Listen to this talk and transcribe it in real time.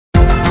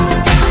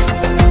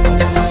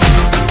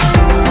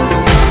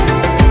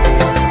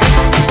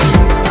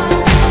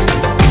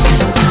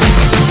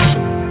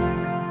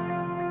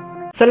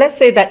So let's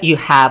say that you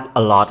have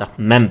a lot of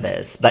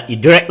members, but you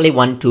directly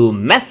want to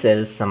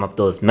message some of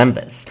those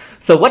members.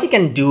 So what you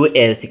can do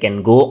is you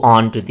can go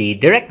on to the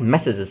direct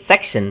messages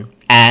section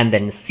and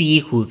then see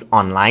who's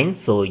online.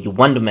 So you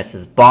want to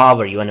message Bob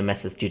or you want to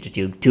message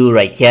TutorTube2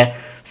 right here.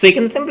 So you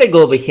can simply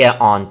go over here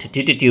on to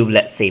TutorTube,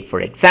 let's say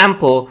for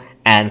example,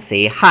 and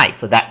say hi.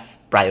 So that's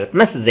private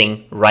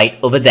messaging right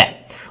over there.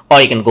 Or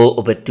you can go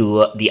over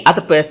to the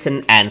other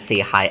person and say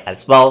hi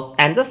as well.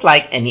 And just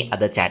like any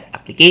other chat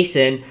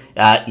application,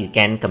 you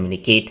can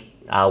communicate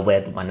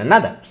with one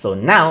another. So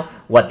now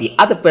what the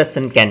other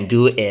person can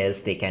do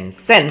is they can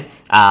send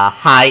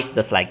hi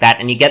just like that,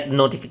 and you get the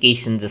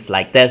notification just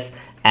like this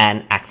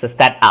and access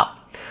that out.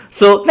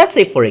 So let's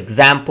say for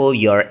example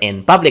you're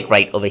in public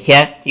right over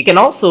here. You can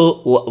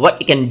also, what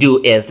you can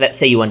do is, let's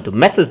say you want to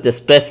message this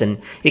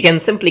person, you can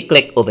simply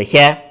click over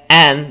here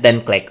and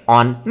then click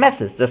on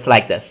message just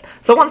like this.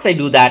 So once I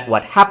do that,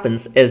 what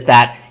happens is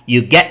that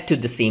you get to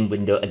the same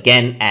window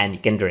again and you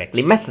can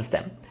directly message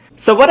them.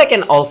 So what I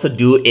can also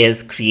do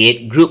is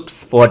create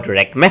groups for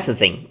direct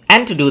messaging.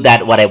 And to do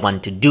that, what I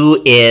want to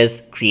do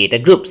is create a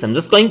group. So I'm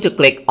just going to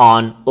click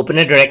on open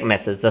a direct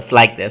message just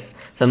like this.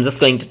 So I'm just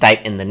going to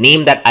type in the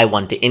name that I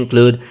want to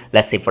include.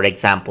 Let's say, for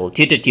example,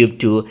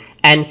 TutorTube2.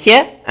 And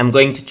here I'm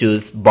going to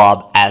choose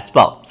Bob as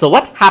well. So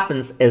what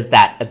happens is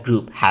that a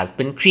group has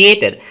been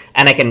created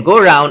and I can go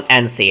around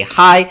and say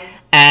hi.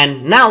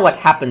 And now what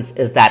happens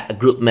is that a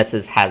group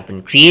message has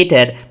been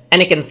created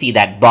and you can see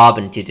that Bob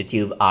and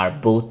TutorTube are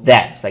both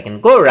there. So I can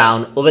go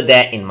around over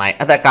there in my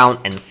other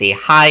account and say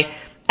hi,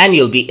 and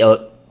you'll be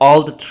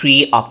all the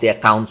three of the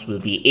accounts will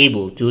be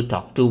able to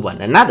talk to one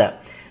another.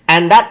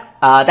 And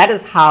that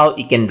is how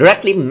you can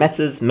directly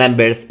message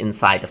members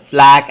inside of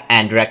Slack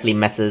and directly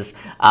message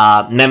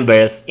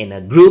members in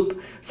a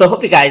group. So I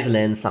hope you guys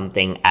learned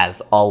something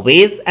as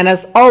always. And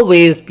as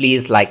always,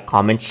 please like,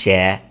 comment,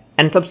 share,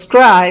 and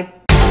subscribe.